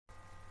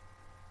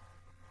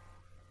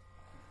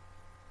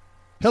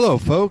Hello,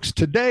 folks.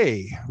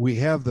 Today we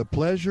have the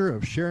pleasure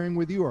of sharing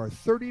with you our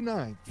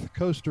 39th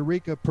Costa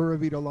Rica Pura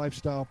Vida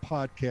Lifestyle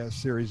podcast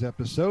series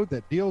episode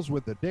that deals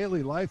with the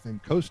daily life in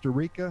Costa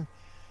Rica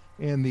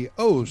and the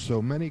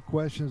so many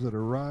questions that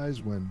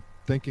arise when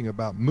thinking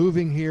about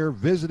moving here,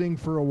 visiting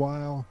for a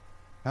while,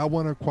 how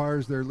one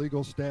acquires their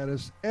legal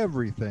status,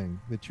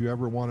 everything that you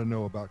ever want to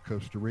know about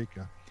Costa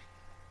Rica.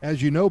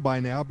 As you know by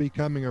now,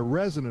 becoming a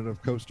resident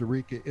of Costa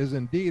Rica is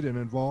indeed an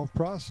involved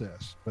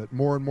process, but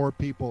more and more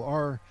people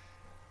are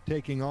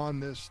taking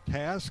on this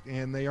task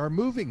and they are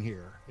moving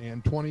here.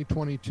 And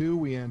 2022,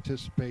 we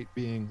anticipate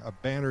being a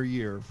banner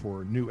year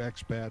for new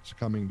expats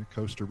coming to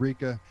Costa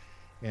Rica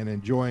and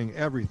enjoying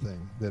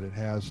everything that it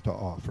has to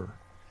offer.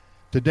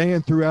 Today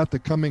and throughout the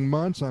coming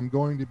months, I'm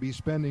going to be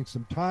spending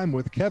some time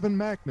with Kevin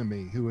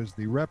McNamee, who is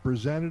the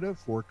representative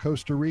for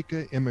Costa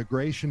Rica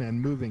Immigration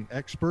and Moving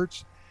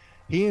Experts.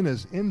 He and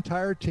his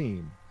entire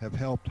team have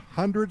helped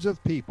hundreds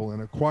of people in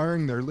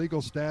acquiring their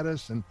legal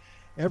status and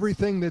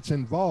everything that's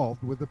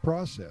involved with the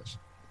process.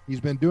 He's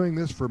been doing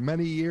this for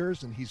many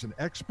years, and he's an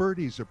expert,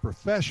 he's a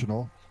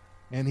professional,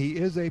 and he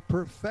is a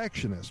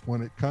perfectionist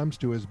when it comes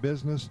to his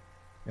business.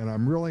 And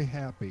I'm really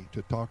happy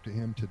to talk to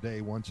him today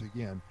once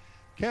again.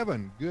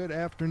 Kevin, good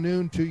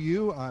afternoon to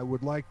you. I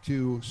would like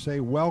to say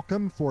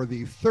welcome for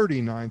the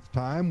 39th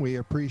time. We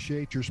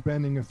appreciate your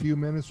spending a few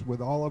minutes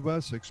with all of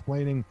us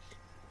explaining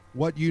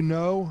what you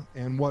know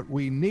and what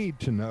we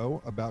need to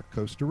know about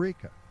Costa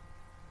Rica.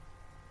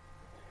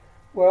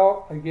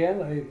 Well,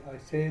 again, I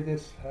say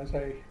this as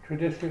I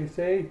traditionally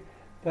say.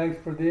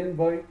 Thanks for the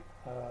invite.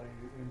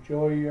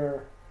 Enjoy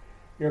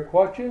your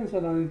questions,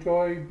 and I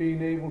enjoy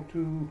being able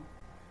to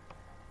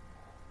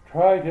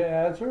try to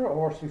answer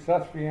or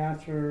successfully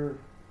answer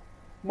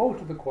most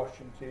of the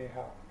questions.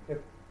 Anyhow, I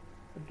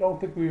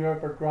don't think we've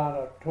ever drawn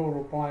a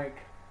total blank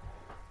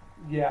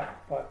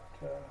yet, but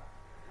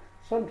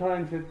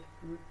sometimes it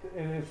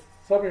is.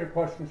 Some of your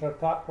questions are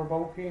thought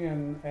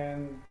provoking,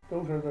 and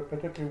those are the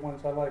particular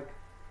ones I like.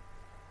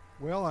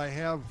 Well, I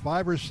have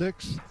 5 or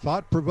 6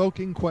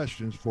 thought-provoking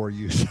questions for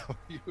you, so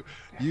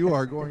you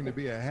are going to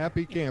be a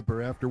happy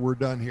camper after we're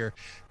done here.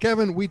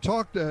 Kevin, we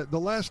talked the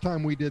last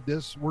time we did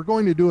this. We're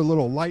going to do a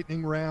little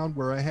lightning round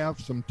where I have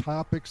some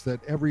topics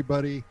that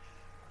everybody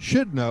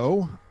should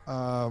know,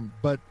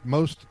 but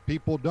most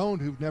people don't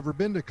who've never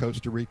been to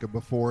Costa Rica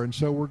before, and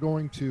so I'm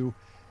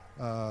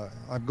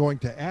going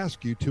to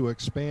ask you to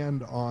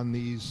expand on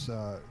these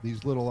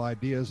little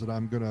ideas that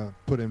I'm going to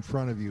put in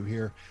front of you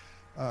here.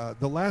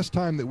 The last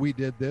time that we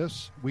did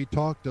this, you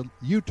talked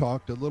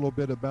a little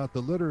bit about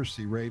the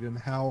literacy rate and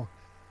how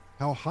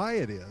high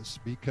it is,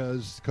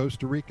 because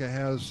Costa Rica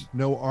has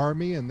no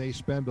army and they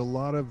spend a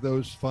lot of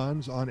those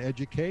funds on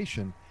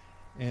education.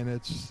 And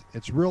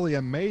it's really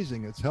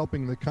amazing. It's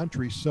helping the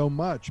country so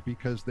much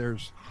because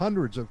there's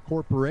hundreds of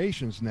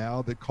corporations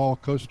now that call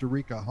Costa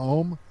Rica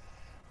home.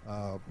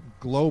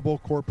 Global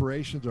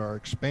corporations are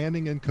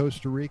expanding in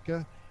Costa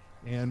Rica.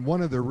 And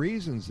one of the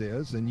reasons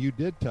is, and you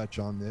did touch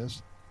on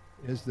this,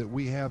 is that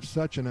we have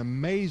such an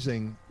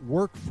amazing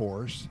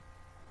workforce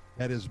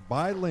that is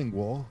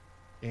bilingual.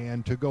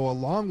 And to go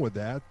along with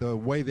that, the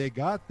way they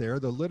got there,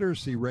 the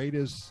literacy rate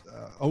is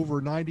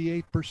over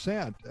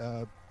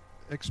 98%.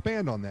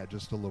 Expand on that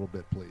just a little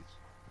bit, please.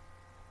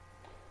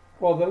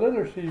 Well, the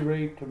literacy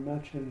rate, to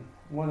mention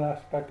one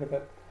aspect of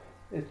it,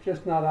 it's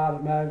just not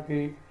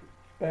automatically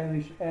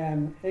Spanish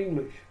and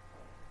English.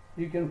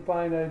 You can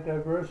find a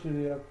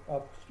diversity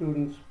of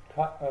students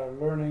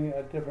learning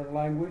a different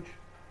language.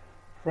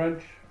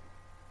 French,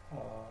 uh,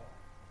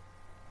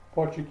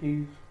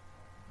 Portuguese,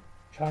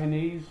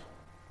 Chinese.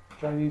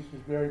 Chinese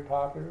is very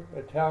popular.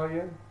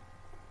 Italian.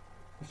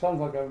 It sounds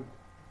like I'm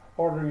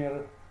ordering at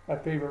my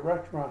favorite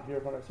restaurant here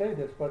when I say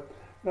this, but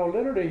no,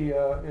 literally,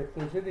 if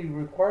there's any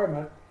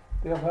requirement,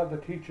 they'll have the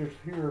teachers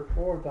here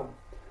for them.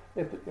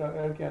 If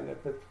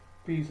it's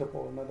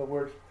feasible. In other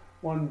words,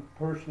 one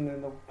person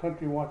in the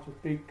country wants to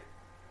speak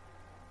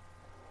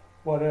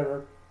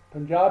whatever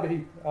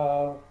Punjabi.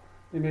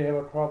 They may have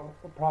a problem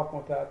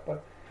with that,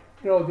 but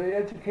the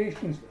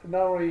education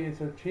not only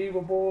is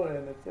achievable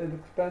and it's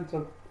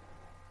inexpensive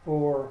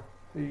for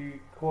the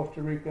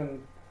Costa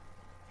Rican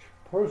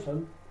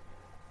person,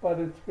 but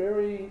it's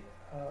very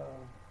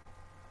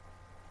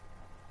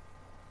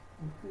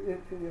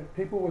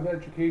people with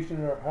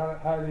education are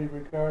highly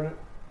regarded.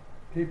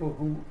 People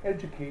who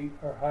educate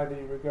are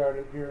highly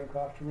regarded here in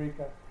Costa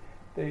Rica.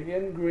 The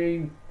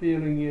ingrained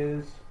feeling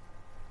is,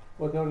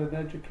 without an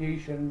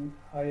education,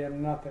 I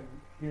am nothing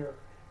here.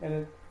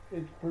 And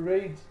it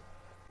parades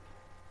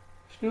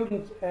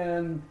students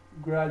and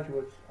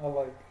graduates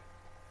alike.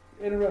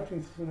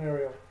 Interesting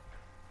scenario.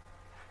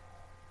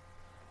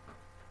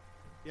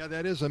 Yeah,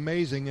 that is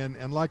amazing.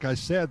 And like I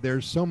said,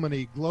 there's so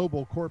many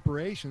global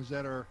corporations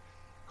that are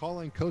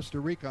calling Costa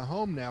Rica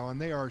home now,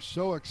 and they are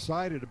so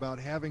excited about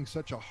having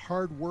such a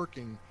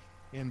hardworking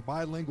and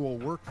bilingual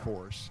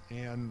workforce.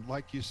 And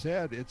like you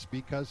said, it's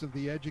because of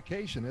the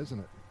education, isn't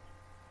it?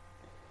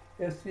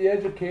 It's the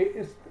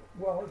it's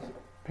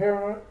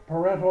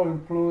parental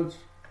influence,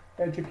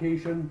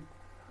 education,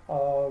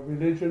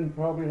 religion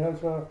probably has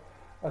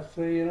a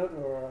say in it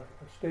or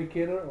a stake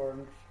in it or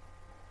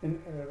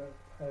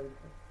a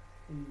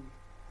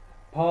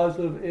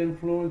positive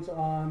influence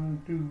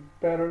on do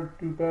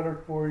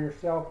better for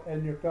yourself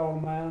and your fellow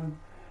man.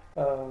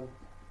 Uh,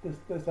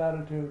 this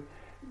attitude.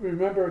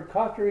 Remember,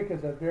 Costa Rica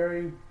is a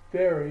very,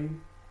 very,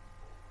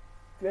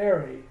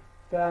 very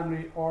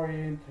family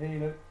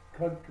orientated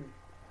country.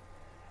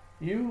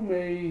 You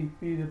may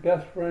be the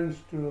best friends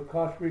to a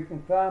Costa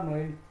Rican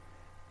family,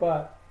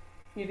 but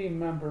any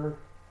member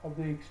of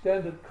the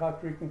extended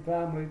Costa Rican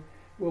family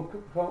will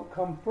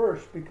come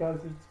first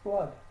because it's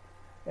blood,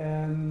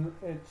 and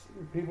it's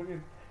people.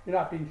 You're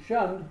not being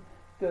shunned.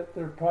 That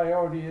their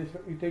priority is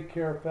that we take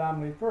care of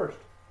family first,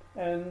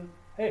 and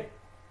hey,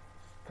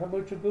 con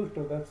mucho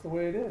gusto. That's the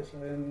way it is,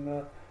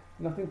 and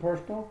nothing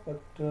personal,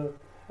 but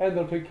and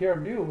they'll take care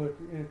of you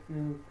if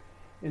you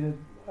in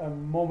a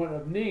moment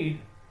of need.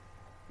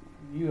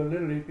 You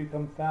literally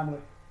become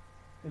family.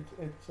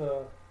 It's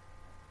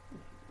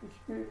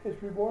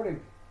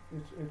rewarding.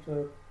 It's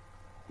a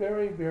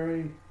very,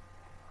 very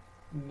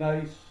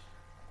nice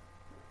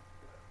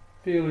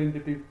feeling to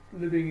be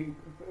living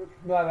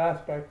from that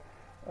aspect.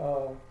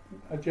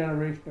 A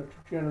generation or 2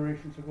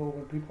 generations ago,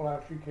 when people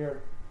actually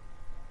cared.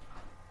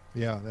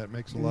 Yeah, that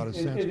makes a lot of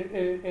sense.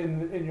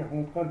 In your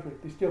home country,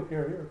 they still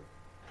care here.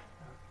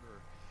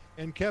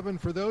 And Kevin,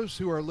 for those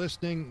who are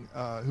listening,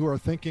 who are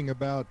thinking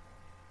about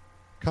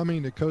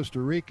coming to Costa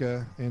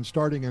Rica and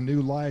starting a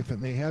new life,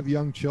 and they have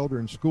young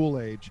children school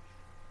age,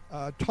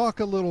 talk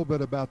a little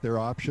bit about their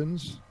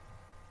options.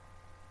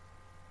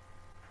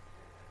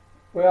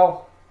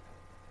 Well,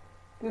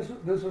 this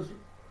is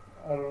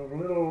a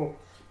little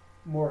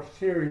more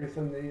serious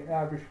than the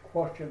average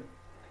question.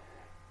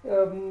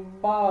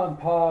 Ma and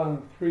Pa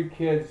and 3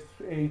 kids,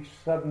 aged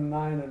 7,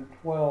 9, and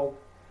 12,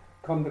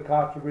 come to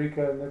Costa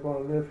Rica and they're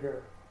going to live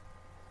here.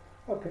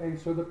 Okay,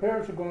 so the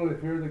parents are going to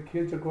live here, the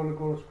kids are going to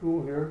go to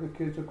school here, the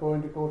kids are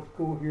going to go to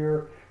school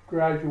here,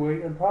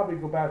 graduate, and probably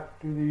go back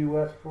to the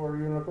U.S. for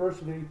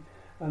university,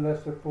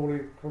 unless they're fully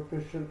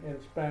proficient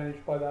in Spanish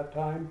by that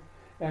time,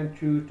 and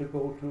choose to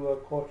go to a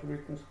Costa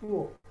Rican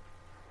school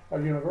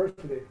or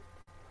university.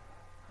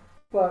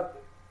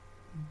 But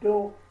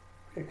don't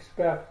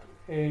expect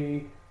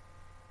a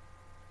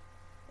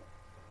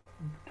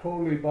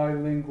totally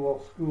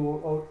bilingual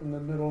school out in the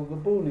middle of the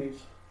boonies.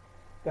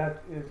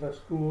 That is a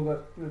school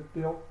that's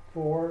built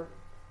for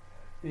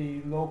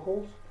the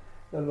locals,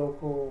 the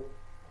local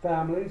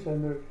families,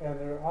 and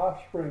their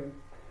offspring.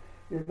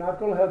 You're not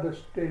going to have the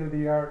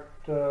state-of-the-art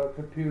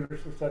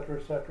computers,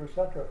 etc., etc.,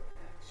 etc.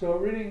 So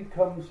it really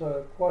comes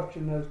a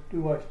question as,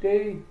 do I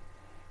stay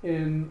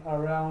in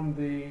around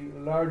the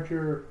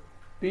larger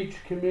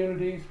beach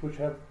communities, which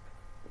have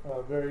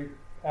very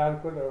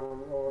adequate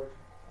or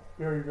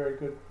very, very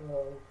good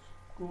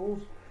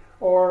schools,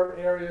 or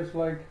areas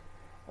like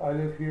I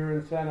live here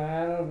in Santa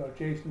Ana,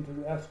 adjacent to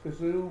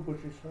Escazú, which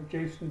is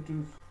adjacent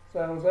to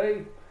San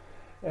Jose,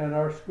 and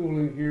our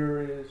schooling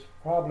here is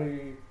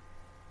probably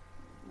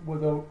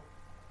without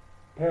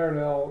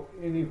parallel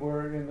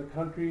anywhere in the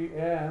country,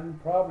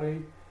 and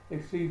probably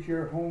exceeds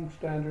your home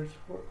standards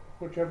for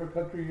whichever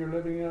country you're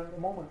living in at the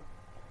moment.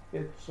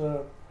 It's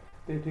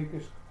they take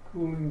the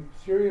schooling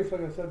serious,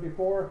 like I said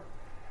before.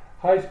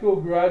 High school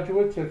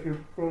graduates, if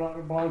you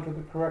belong to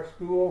the correct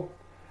school,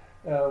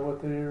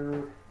 with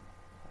their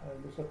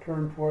there's a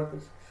term for it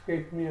that's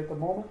escaped me at the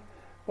moment,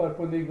 but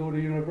when they go to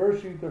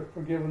university, they're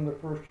forgiven the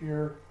first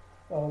year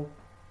of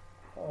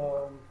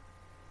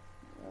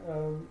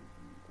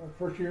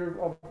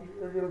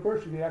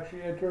university. They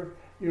actually enter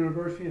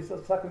university as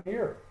a second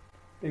year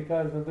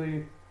because of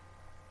the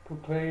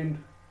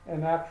proclaimed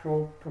and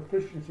actual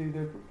proficiency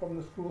from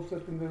the school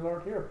system they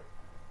learned here.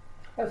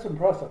 That's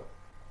impressive,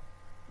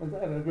 and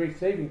a great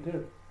saving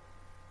too.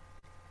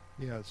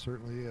 Yeah, it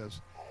certainly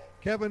is.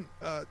 Kevin,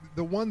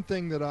 the one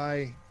thing that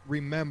I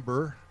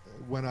remember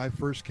when I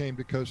first came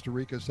to Costa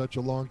Rica such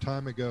a long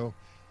time ago,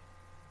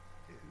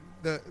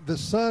 the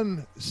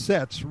sun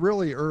sets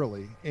really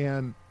early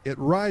and it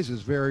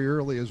rises very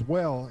early as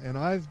well. And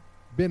I've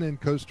been in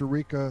Costa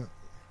Rica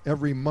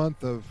every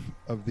month of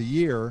the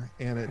year,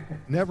 and it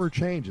never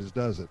changes,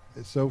 does it?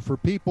 So for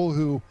people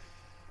who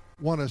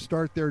want to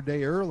start their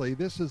day early,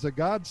 this is a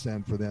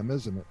godsend for them,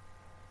 isn't it?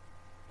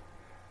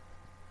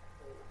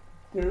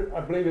 I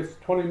believe it's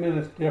 20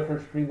 minutes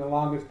difference between the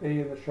longest day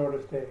and the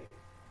shortest day.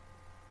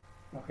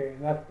 Okay,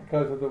 and that's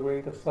because of the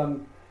way the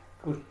sun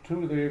goes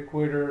to the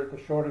equator at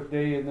the shortest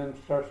day and then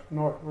starts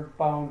northward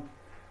bound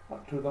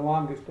to the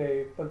longest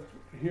day. But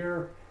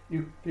here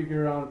you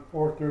figure around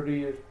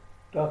 4:30 is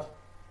dusk.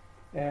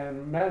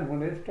 And man,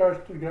 when it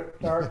starts to get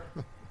dark,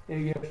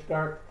 it gets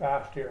dark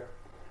fast here.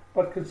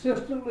 But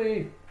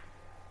consistently,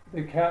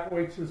 the cat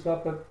wakes us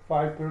up at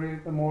 5:30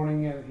 in the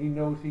morning, and he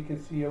knows he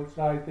can see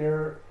outside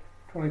there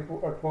 24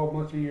 or 12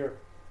 months a year.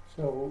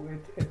 So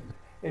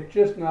it's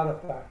just not a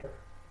factor.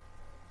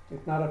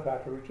 It's not a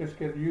factor. We just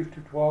get used to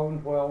 12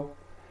 and 12.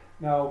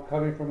 Now,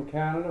 coming from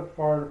Canada,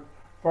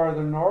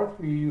 farther north,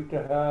 we used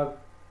to have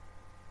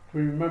to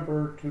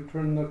remember to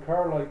turn the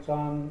car lights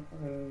on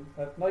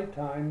at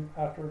nighttime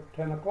after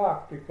 10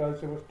 o'clock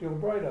because it was still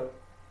bright out.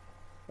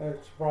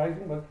 It's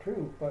surprising but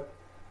true. But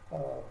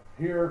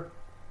here,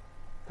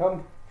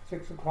 come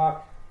 6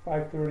 o'clock,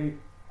 5:30,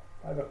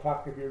 5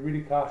 o'clock, if you're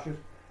really cautious,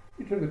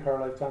 you turn the car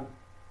lights on.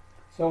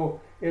 So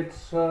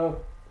it's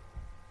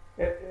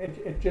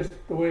just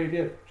the way it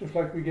is. Just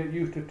like we get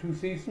used to 2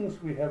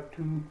 seasons, we have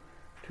two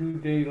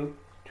day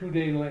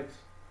lengths.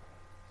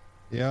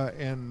 Yeah,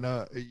 and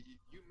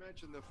you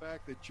mentioned the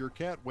fact that your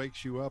cat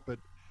wakes you up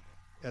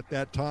at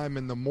that time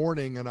in the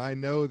morning, and I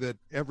know that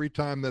every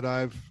time that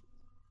I've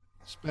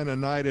spent a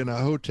night in a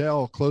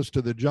hotel close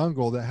to the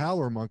jungle, the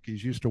howler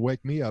monkeys used to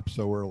wake me up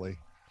so early.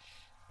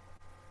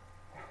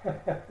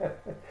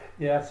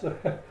 Yes,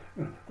 the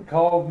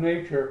call of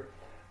nature.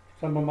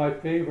 Some of my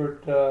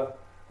favorite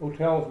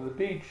hotels at the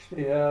beach,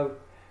 they have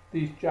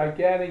these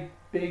gigantic,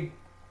 big,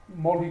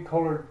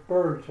 multicolored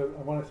birds. I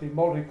want to say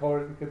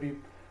multicolored. It could be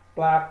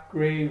black,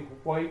 gray,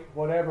 white,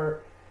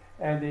 whatever,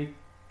 and they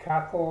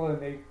cackle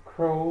and they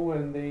crow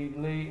and they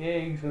lay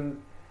eggs, and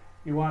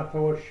you want to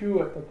throw a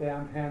shoe at the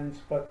damn hens,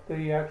 but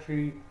they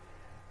actually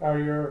are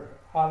your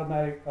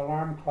automatic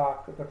alarm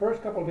clock. The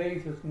first couple of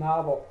days is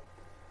novel.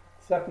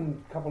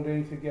 Second couple of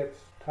days it gets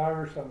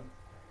tiresome.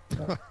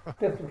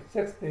 Fifth or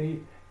sixth day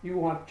you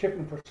want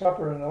chicken for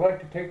supper, and I like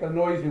to take the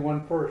noisy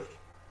one first.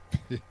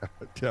 Yeah,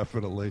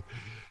 definitely.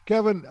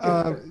 Kevin,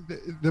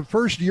 the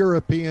first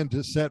European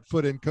to set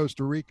foot in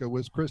Costa Rica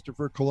was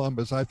Christopher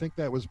Columbus. I think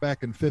that was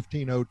back in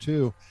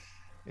 1502.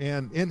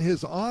 And in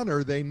his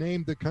honor, they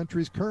named the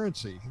country's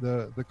currency,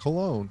 the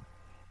colon.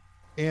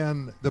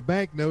 And the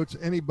banknotes,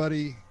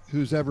 anybody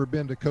who's ever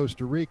been to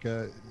Costa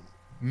Rica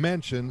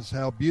mentions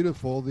how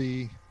beautiful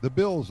the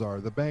bills are,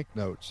 the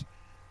banknotes.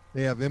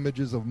 They have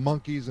images of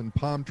monkeys and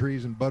palm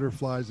trees and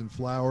butterflies and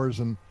flowers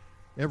and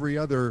every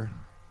other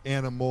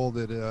animal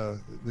that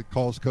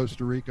calls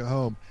Costa Rica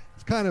home.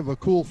 It's kind of a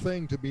cool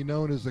thing to be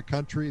known as a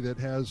country that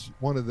has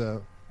one of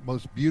the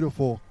most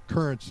beautiful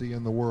currency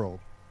in the world.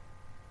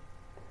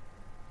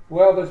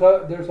 Well,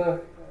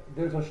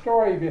 there's a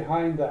story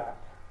behind that.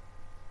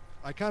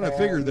 I kind of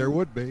figured there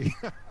would be.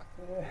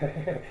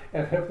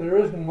 And if there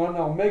isn't one,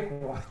 I'll make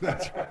one.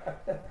 That's right.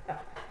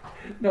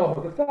 No,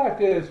 the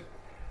fact is,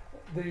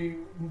 the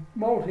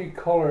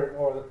multicolored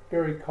or the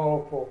very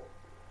colorful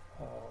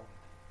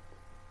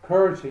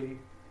currency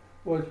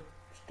was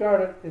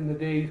started in the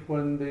days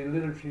when the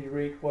literacy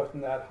rate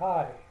wasn't that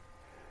high.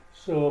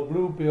 So a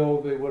blue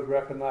bill they would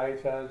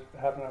recognize as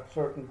having a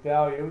certain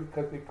value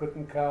because they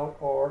couldn't count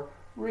or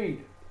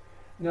read.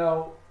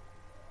 Now,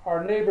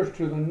 our neighbors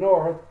to the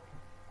north,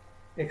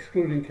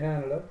 excluding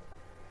Canada,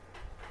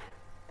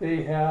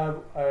 they have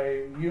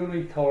a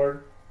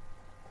unicolored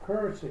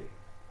currency.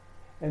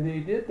 And they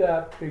did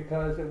that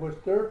because it was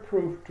their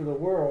proof to the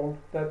world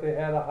that they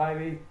had a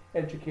highly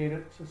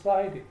educated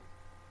society.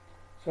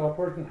 So a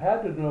person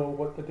had to know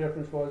what the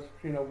difference was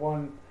between a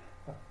 1,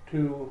 a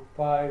 2,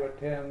 5, a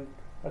 10,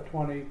 a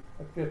 20,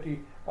 a 50,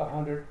 a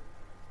 100,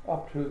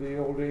 up to the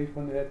old days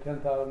when they had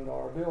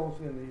 $10,000 bills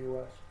in the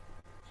U.S.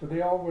 So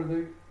they all were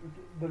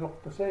they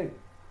looked the same.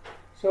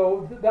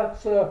 So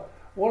that's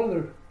one of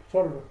the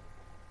sort of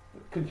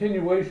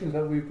continuations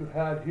that we've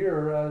had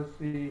here as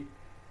the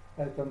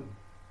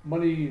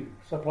money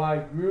supply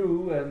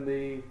grew and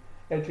the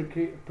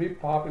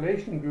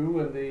population grew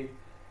and the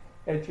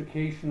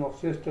educational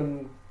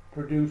system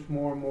produced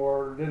more and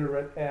more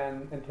literate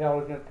and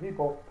intelligent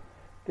people.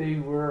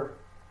 They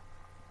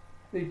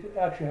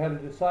actually had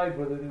to decide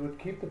whether they would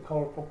keep the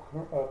colorful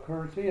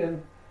currency,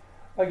 and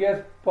I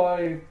guess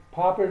by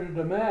popular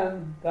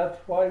demand, that's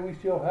why we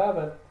still have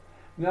it.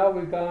 Now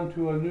we've gone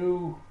to a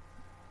new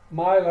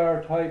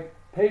mylar type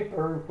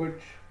paper,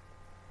 which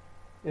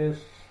is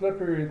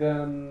slipperier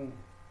than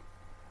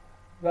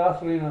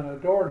Vaseline on a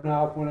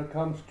doorknob when it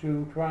comes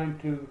to trying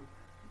to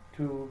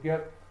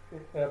get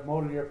them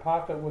out of your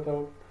pocket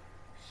without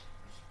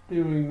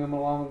spewing them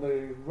along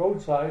the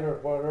roadside or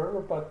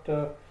whatever.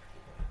 But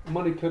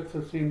money clips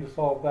have seemed to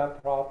solve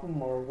that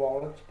problem, or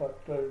wallets. But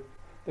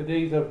the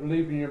days of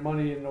leaving your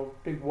money in a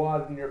big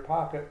wad in your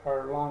pocket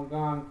are long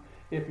gone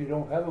if you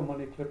don't have a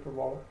money clip or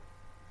wallet.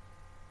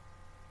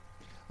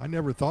 I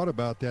never thought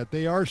about that.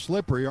 They are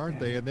slippery, aren't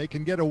they? And they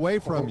can get away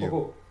from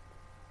you.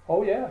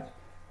 Oh yes.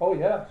 Oh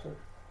yes.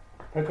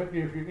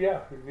 Particularly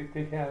if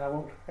they can. I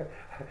won't.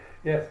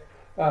 Yes.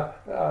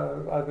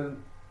 I've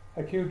been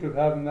accused of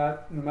having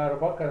that no matter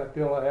what kind of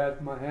bill I had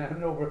in my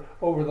hand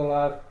over the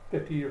last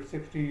 50 or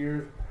 60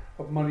 years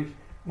of money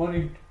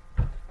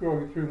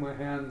going through my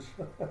hands.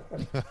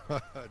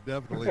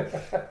 Definitely.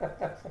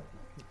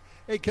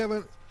 Hey,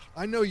 Kevin,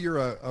 I know you're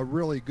a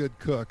really good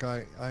cook.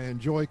 I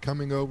enjoy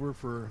coming over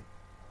for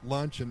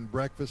lunch and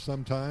breakfast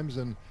sometimes,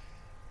 and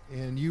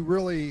you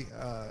really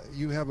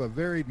you have a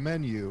varied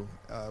menu.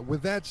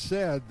 With that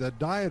said, the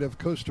diet of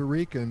Costa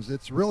Ricans,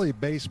 it's really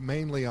based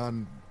mainly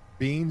on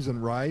beans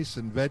and rice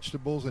and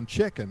vegetables and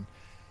chicken,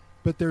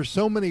 but there's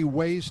so many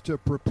ways to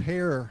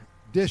prepare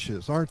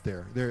dishes, aren't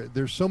there?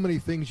 There's so many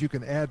things you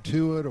can add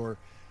to it, or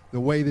the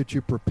way that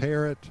you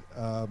prepare it.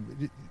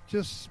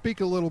 Just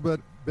speak a little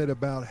bit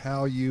about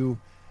how you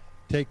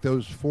take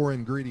those 4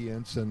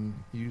 ingredients, and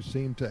you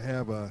seem to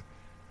have a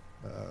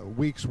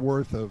week's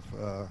worth of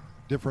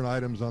different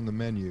items on the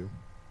menu.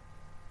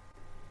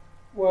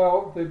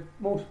 Well, the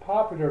most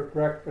popular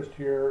breakfast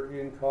here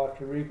in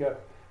Costa Rica,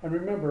 and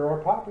remember, our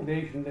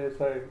population is,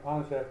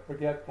 honestly, I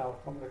forget now,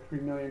 something like 3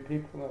 million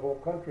people in the whole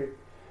country.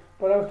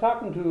 But I was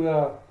talking to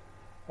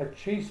a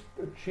cheese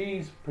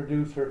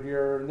producer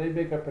here, and they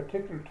make a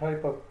particular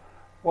type of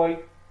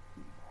white,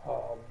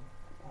 I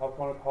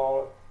want to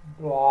call it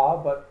blah,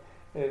 but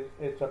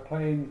it's a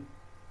plain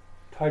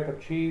type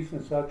of cheese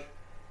and such.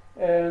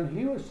 And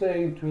he was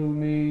saying to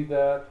me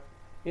that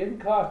in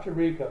Costa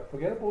Rica,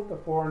 forget about the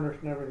foreigners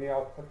and everything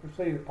else, but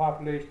say the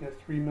population is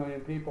 3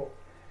 million people,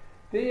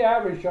 they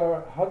average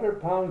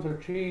 100 pounds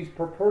of cheese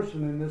per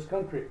person in this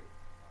country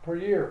per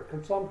year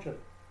consumption.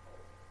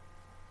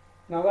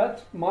 Now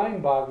that's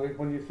mind-boggling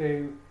when you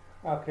say,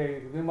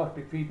 okay, they must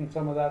be feeding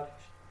some of that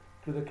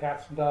to the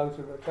cats and dogs,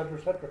 et cetera,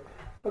 et cetera.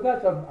 But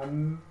that's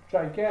a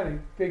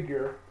gigantic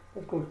figure.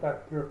 This goes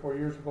back 3 or 4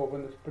 years ago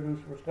when this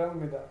producer was telling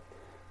me that.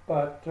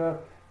 But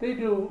they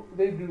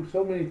do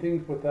so many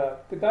things with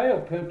that. The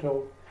gallo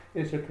pinto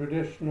is a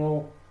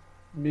traditional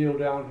meal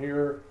down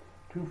here.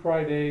 2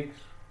 fried eggs,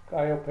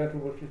 gallo pinto,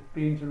 which is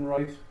beans and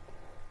rice,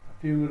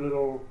 a few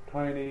little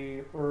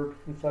tiny herbs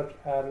and such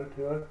added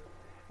to it.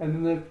 And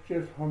then there's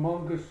just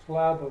humongous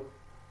slab of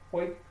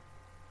white,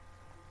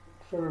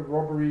 sort of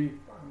rubbery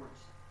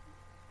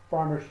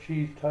farmer's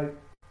cheese type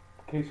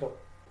queso.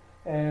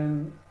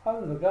 And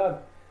other than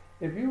God,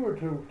 if you were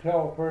to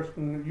tell a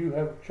person that you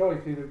have a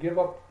choice, either give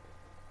up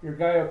your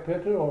gallo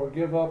pinto or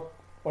give up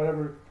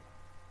whatever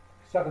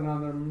second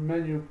on their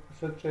menu,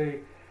 such a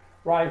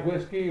rye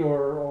whiskey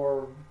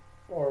or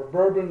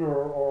bourbon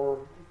or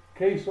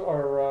queso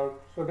or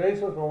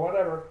cervezas or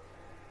whatever,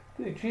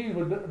 the cheese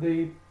would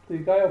the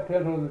gallo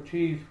pinto and the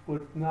cheese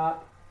would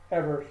not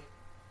ever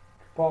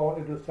fall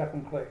into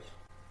second place.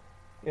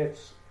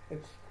 It's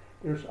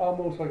there's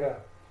almost like a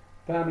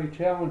family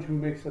challenge who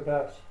makes the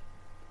best.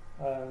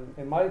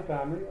 In my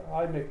family,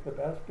 I make the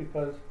best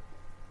because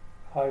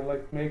I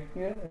like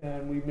making it,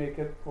 and we make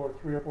it for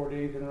 3 or 4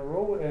 days in a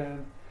row,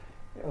 and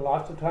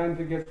lots of times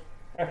it gets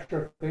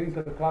extra things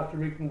that a Costa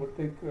Rican would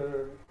think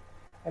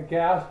a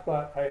gas,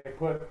 but I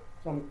put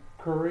some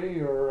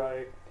curry or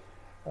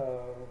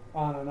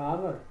on and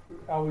on,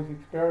 always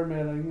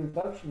experimenting and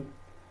such, and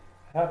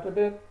half of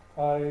it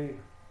I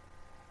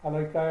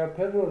like gallo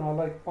pinto, and I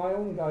like my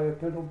own gallo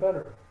pinto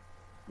better.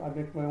 I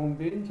make my own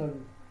beans,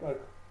 and I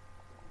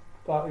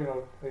thought,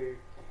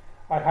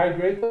 I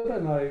hydrate them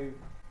and I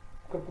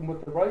cook them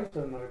with the rice,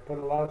 and I put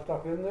a lot of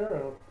stuff in there,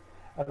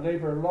 and a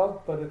labor of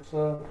love, but it's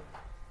fun.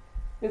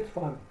 It's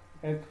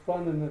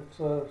fun, and it's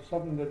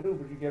something to do,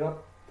 but you get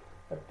up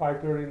at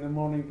 5:30 in the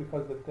morning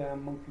because of the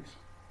damn monkeys.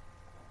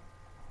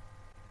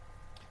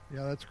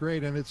 Yeah, that's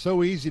great. And it's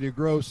so easy to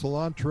grow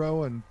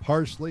cilantro and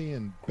parsley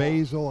and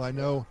basil. I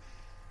know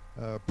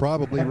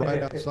probably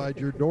right outside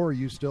your door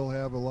you still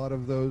have a lot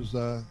of those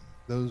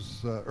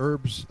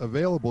herbs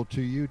available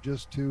to you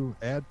just to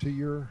add to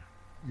your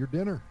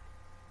dinner.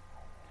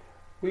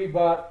 We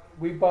bought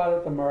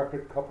at the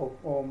market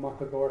a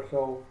month ago or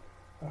so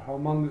a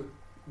humongous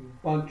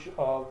bunch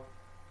of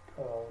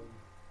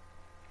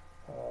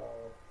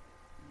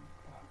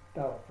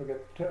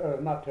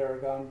not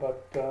tarragon,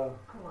 but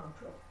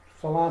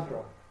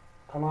cilantro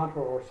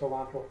or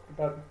cilantro,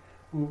 depending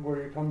where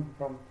you're coming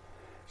from.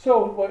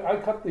 So I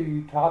cut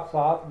the tops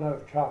off and I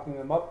was chopping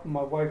them up, and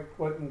my wife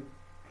went and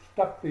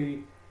stuck the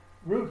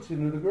roots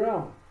into the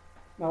ground.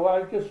 Now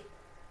I just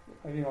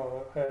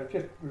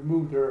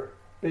removed their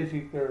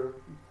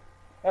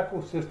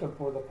ecosystem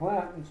for the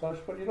plant and such,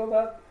 but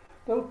that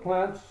those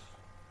plants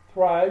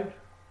thrived,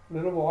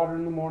 little water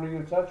in the morning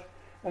and such,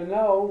 and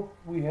now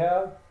we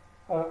have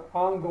an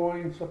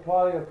ongoing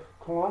supply of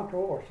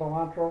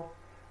cilantro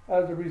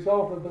as a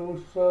result of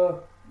those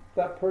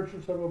that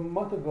purchase of a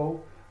month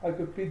ago. I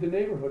could feed the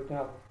neighborhood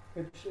now.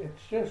 It's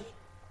just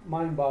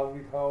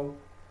mind-boggling how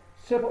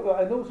simple,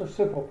 and those are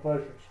simple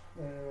pleasures.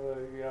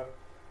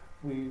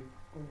 We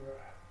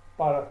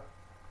bought a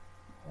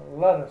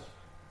lettuce.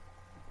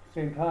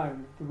 Same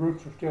time, the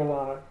roots are still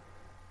on it.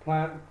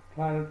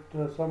 Planted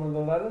some of the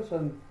lettuce,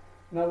 and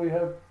now we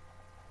have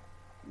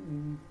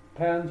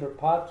pans or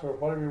pots or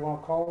whatever you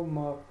want to call them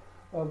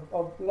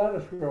of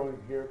lettuce growing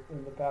here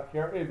in the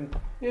backyard,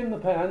 in the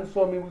pans.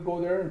 So we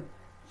go there and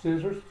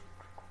scissors,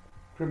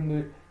 trim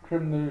the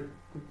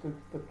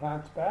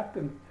plants back,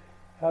 and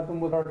have them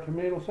with our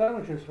tomato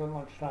sandwiches for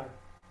lunchtime.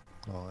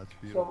 Oh, that's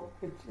beautiful.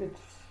 So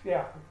it's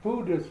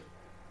food is,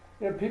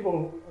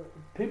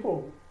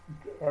 people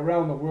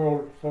around the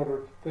world sort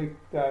of think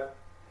that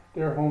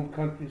their home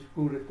country's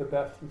food is the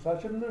best and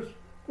such, and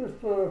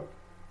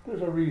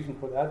there's a reason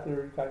for that. They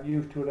got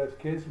used to it as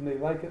kids and they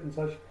like it and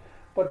such.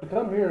 But to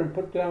come here and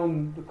put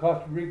down the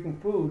Costa Rican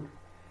food,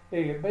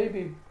 it may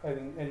be,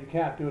 and you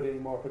can't do it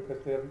anymore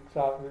because they have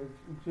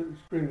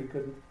extremely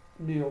good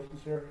meals and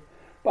service.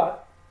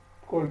 But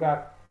going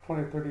back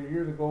 20 or 30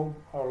 years ago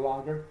or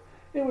longer,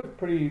 It was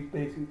pretty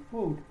basic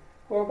food.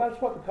 Well,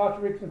 that's what the Costa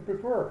Ricans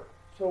prefer.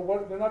 So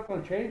what they're not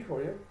going to change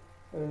for you.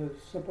 As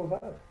simple as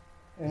that.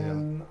 Yeah.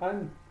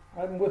 And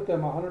I'm with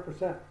them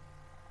 100%.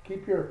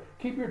 Keep your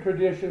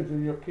traditions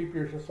and you'll keep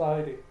your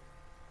society.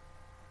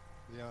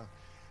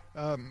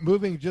 Yeah.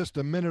 Moving just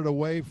a minute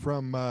away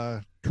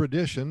from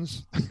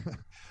traditions,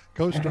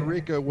 Costa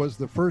Rica was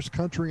the first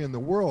country in the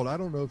world. I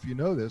don't know if you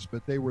know this,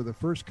 but they were the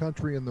first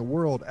country in the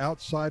world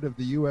outside of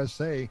the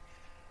USA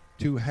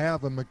to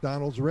have a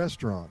McDonald's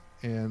restaurant,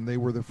 and they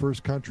were the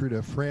first country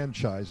to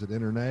franchise it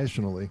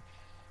internationally.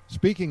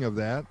 Speaking of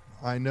that,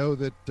 I know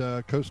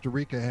that Costa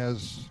Rica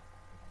has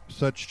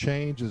such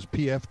chains as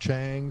P.F.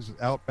 Chang's,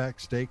 Outback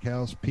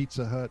Steakhouse,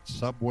 Pizza Hut,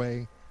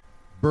 Subway,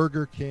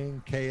 Burger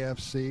King,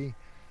 KFC.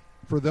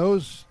 For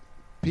those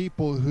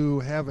people who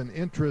have an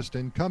interest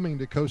in coming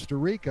to Costa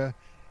Rica,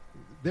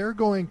 they're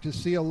going to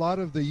see a lot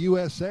of the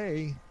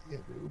USA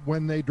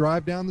when they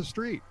drive down the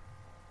street.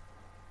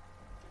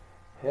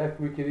 Heck,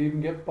 we could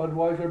even get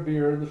Budweiser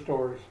beer in the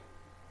stores.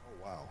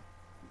 Oh, wow.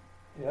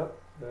 Yep.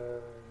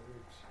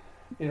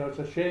 It's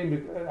a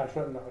shame.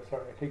 Sorry,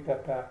 I take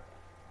that back.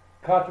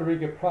 Costa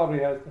Rica probably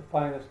has the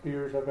finest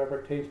beers I've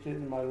ever tasted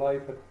in my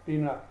life.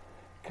 Being a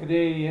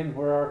Canadian,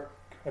 where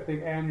I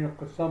think annual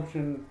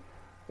consumption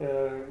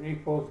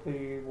equals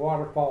the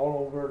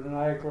waterfall over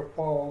Niagara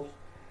Falls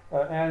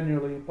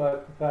annually,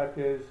 but the fact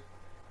is,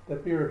 the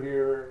beer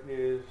here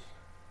is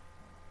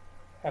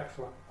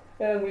excellent.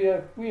 And we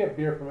have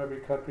beer from every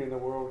country in the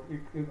world.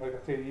 Like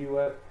I say, the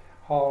U.S.,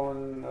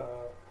 Holland,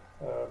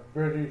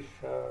 British,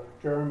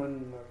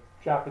 German,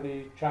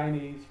 Japanese,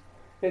 Chinese.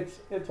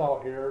 It's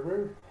all here.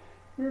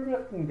 We're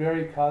getting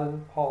very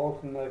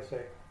cosmopolitan, I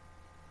say.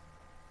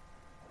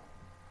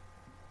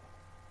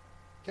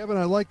 Kevin,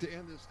 I'd like to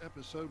end this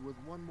episode with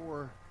one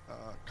more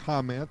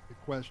comment,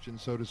 a question,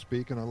 so to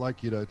speak, and I'd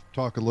like you to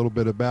talk a little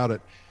bit about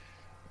it.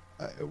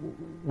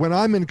 When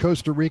I'm in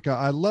Costa Rica,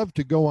 I love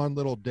to go on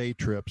little day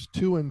trips,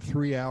 2 and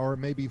 3 hour,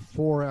 maybe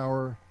 4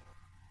 hour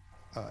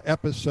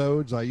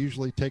episodes. I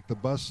usually take the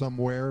bus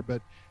somewhere,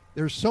 but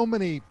there's so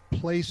many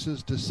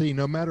places to see,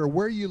 no matter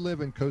where you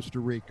live in Costa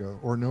Rica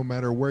or no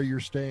matter where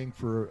you're staying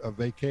for a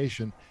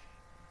vacation.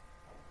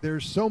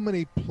 There's so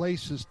many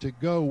places to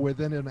go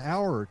within an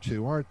hour or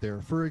two, aren't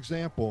there? For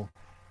example,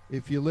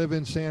 if you live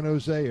in San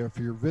Jose, or if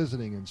you're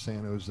visiting in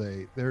San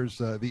Jose, there's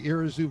the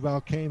Irazu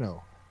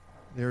volcano.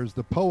 There's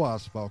the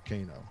Poas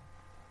volcano,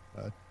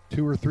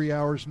 2 or 3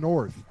 hours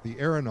north, the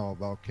Arenal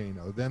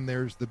volcano. Then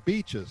there's the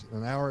beaches,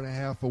 an hour and a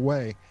half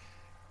away.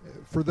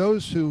 For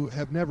those who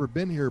have never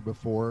been here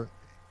before,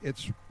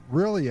 it's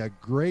really a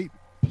great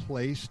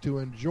place to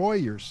enjoy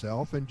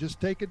yourself and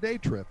just take a day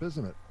trip,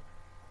 isn't it?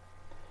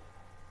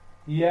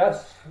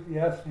 Yes,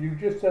 yes, you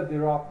just said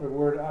the opposite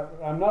word.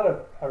 I'm not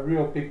a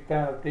real big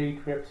fan of day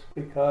trips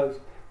because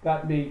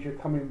that means you're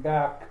coming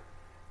back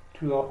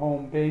to a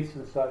home base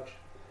and such.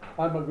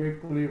 I'm a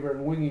great believer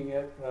in winging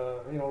it.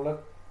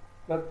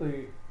 Let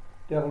the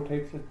devil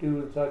take its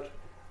due and such.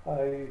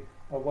 My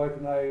wife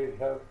and I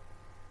have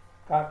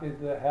got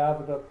into the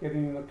habit of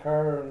getting in the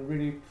car and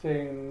really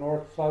saying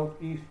north, south,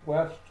 east,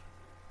 west.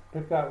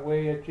 Pick that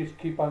way and just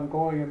keep on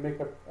going and make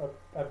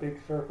a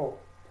big circle.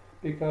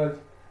 Because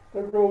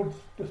the roads,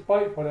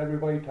 despite what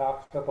everybody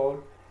talks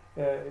about,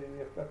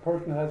 if a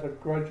person has a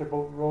grudge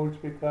about roads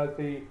because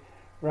they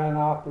ran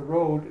off the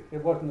road,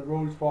 it wasn't the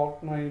road's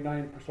fault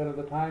 99% of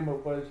the time.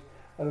 It was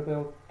a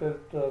little bit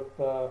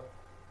of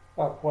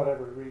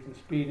whatever reason,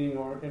 speeding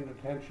or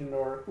inattention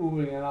or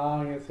oohing and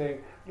ahhing and saying,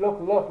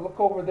 look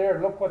over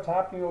there, look what's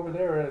happening over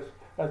there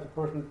as the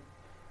person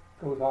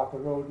goes off the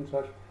road and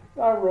such.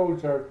 Our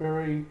roads are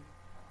very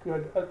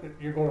good.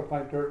 You're going to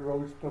find dirt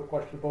roads, no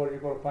question about it.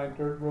 You're going to find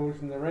dirt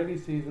roads in the rainy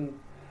season,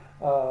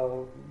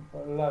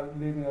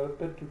 leaving a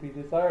bit to be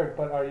desired.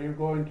 But are you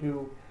going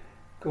to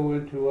go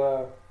into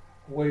a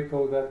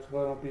Waco that's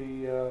going to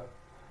be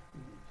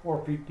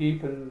 4 feet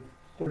deep and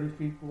 30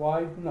 feet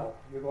wide? No.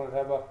 You're going to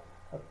have a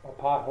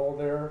pothole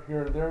there,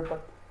 here and there.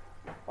 But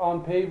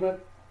on pavement,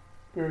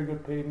 very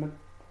good pavement.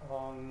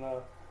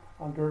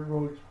 On dirt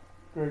roads,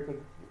 very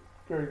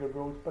good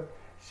roads. But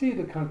see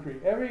the country.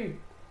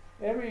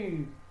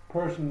 Every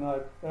person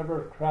I've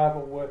ever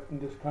traveled with in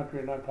this country,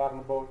 and I'm talking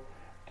about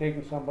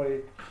taking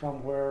somebody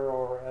somewhere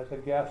or as a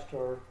guest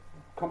or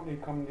company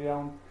coming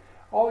down,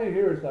 all you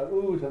hear is the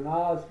oohs and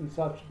ahs and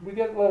such. We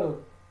get a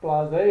little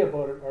blasé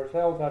about it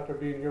ourselves after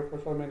being here for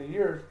so many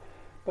years,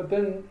 but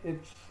then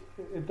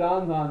it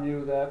dawns on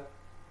you that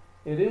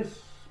it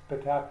is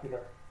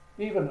spectacular.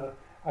 Even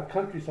a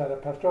countryside, a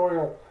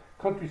pastoral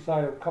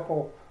countryside, a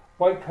couple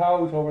white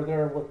cows over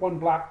there with one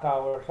black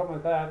cow or something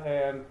like that,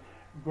 and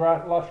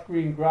lush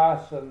green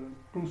grass and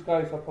blue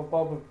skies up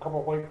above and a couple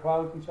of white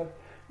clouds and such.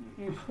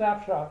 You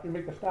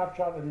make a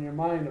snapshot in your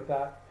mind of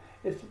that.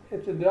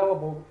 It's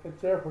indelible. It's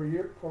there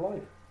for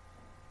life.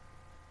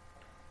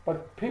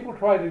 But people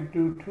try to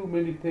do too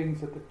many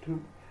things at the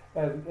too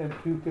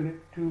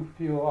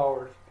few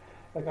hours.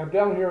 Like I'm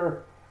down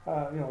here,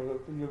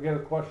 you'll get a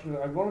question.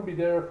 I'm going to be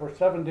there for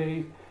 7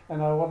 days,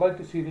 and I would like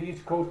to see the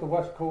East Coast, the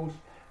West Coast,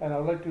 and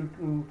I'd like to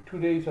do 2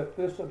 days at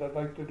this, and I'd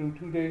like to do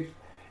 2 days.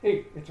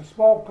 Hey, it's a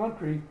small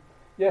country.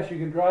 Yes, you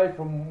can drive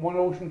from one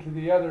ocean to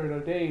the other in a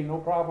day, no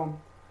problem.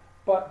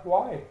 But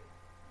why?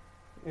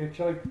 It's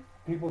like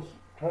people,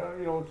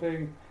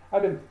 saying,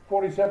 I've been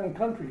 47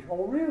 countries.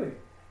 Oh, really?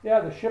 Yeah,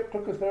 the ship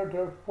took us there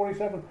to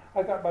 47.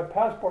 I got my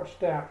passport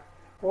stamped.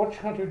 Which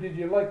country did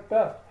you like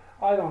best?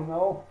 I don't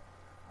know.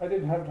 I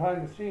didn't have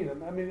time to see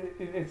them. I mean,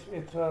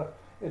 it's a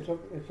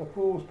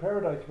fool's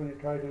paradise when you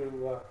try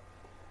to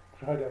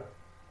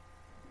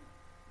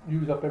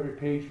use up every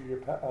page of your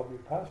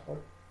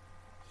passport.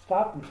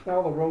 Stop and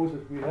smell the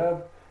roses. We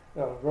have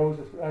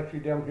roses actually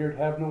down here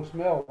have no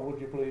smell.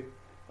 Would you believe?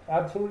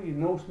 Absolutely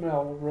no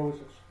smell of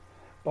roses,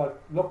 but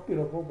look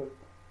beautiful. But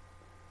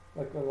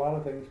like a lot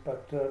of things.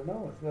 But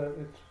no,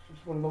 it's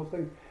just one of those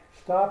things.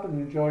 Stop and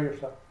enjoy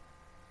yourself.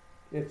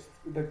 It's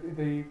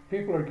the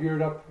people are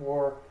geared up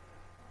for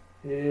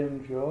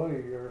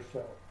enjoy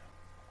yourself.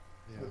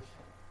 Yeah.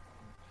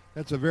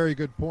 That's a very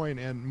good point,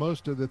 and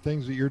most of the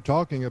things that you're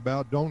talking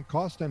about don't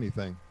cost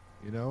anything.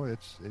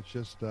 It's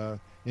just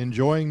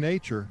enjoying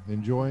nature,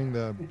 enjoying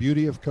the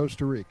beauty of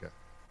Costa Rica.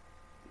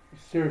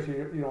 Seriously,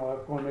 I'm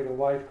going to make a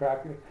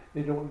wisecrack.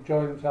 They don't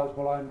enjoy themselves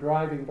while I'm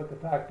driving, but the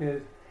fact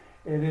is,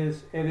 it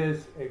is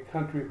a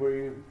country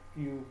where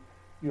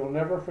you'll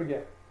never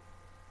forget.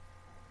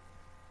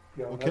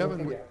 You'll never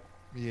forget.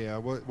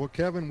 Well,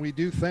 Kevin, we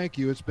do thank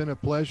you. It's been a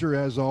pleasure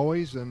as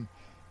always, and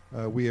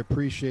we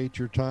appreciate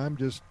your time.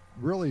 Just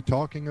really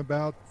talking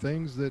about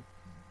things that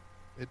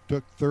it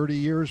took 30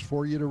 years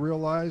for you to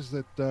realize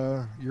that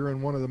you're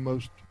in one of the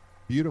most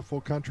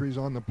beautiful countries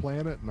on the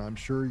planet, and I'm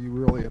sure you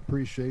really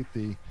appreciate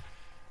the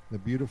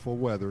beautiful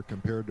weather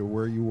compared to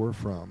where you were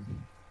from.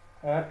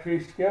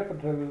 Actually,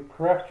 Skip, to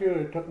correct you,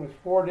 it took us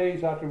 4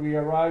 days after we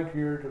arrived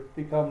here to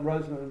become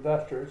resident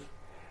investors,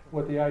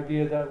 with the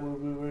idea that we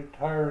would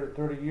retire in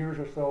 30 years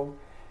or so,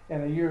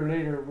 and a year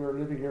later we're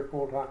living here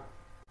full time.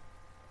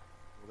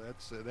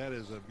 That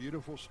is a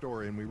beautiful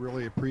story, and we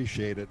really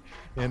appreciate it.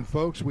 And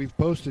folks, we've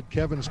posted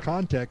Kevin's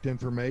contact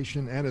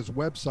information and his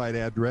website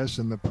address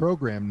in the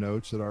program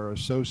notes that are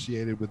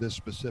associated with this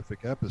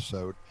specific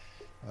episode.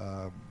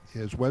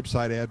 His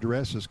website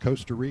address is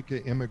Costa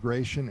Rica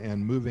Immigration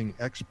and Moving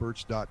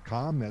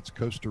Experts.com. That's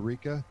Costa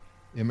Rica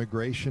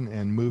Immigration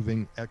and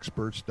Moving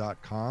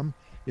Experts.com.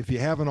 If you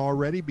haven't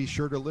already, be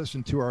sure to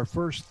listen to our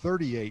first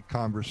 38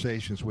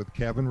 conversations with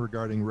Kevin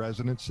regarding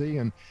residency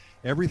and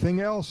everything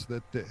else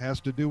that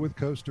has to do with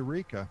Costa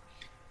Rica.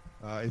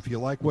 If you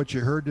like what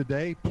you heard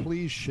today,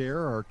 please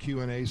share our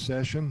Q&A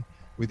session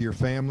with your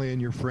family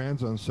and your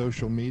friends on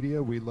social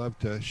media. We love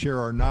to share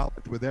our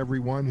knowledge with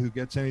everyone who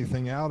gets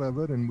anything out of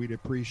it, and we'd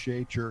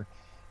appreciate your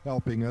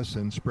helping us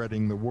in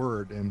spreading the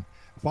word. And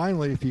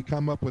finally, if you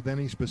come up with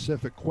any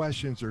specific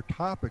questions or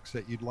topics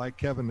that you'd like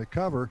Kevin to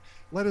cover,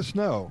 let us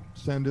know.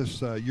 Send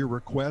us your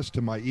request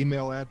to my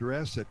email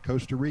address at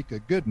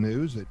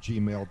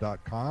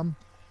CostaRicaGoodNews@gmail.com.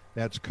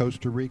 That's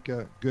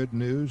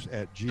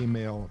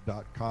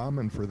CostaRicaGoodNews@gmail.com.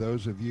 And for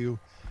those of you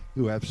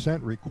who have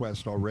sent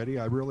requests already,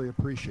 I really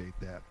appreciate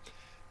that.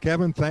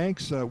 Kevin,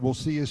 thanks. We'll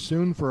see you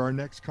soon for our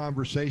next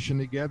conversation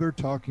together,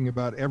 talking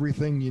about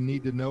everything you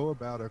need to know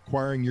about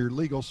acquiring your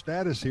legal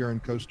status here in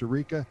Costa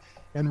Rica,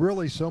 and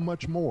really so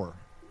much more.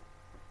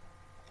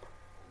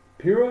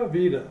 Pura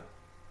vida.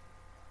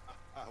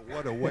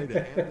 What a way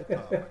to end the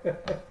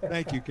talk.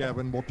 Thank you,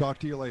 Kevin. We'll talk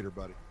to you later,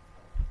 buddy.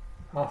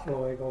 Hasta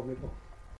luego, amigo.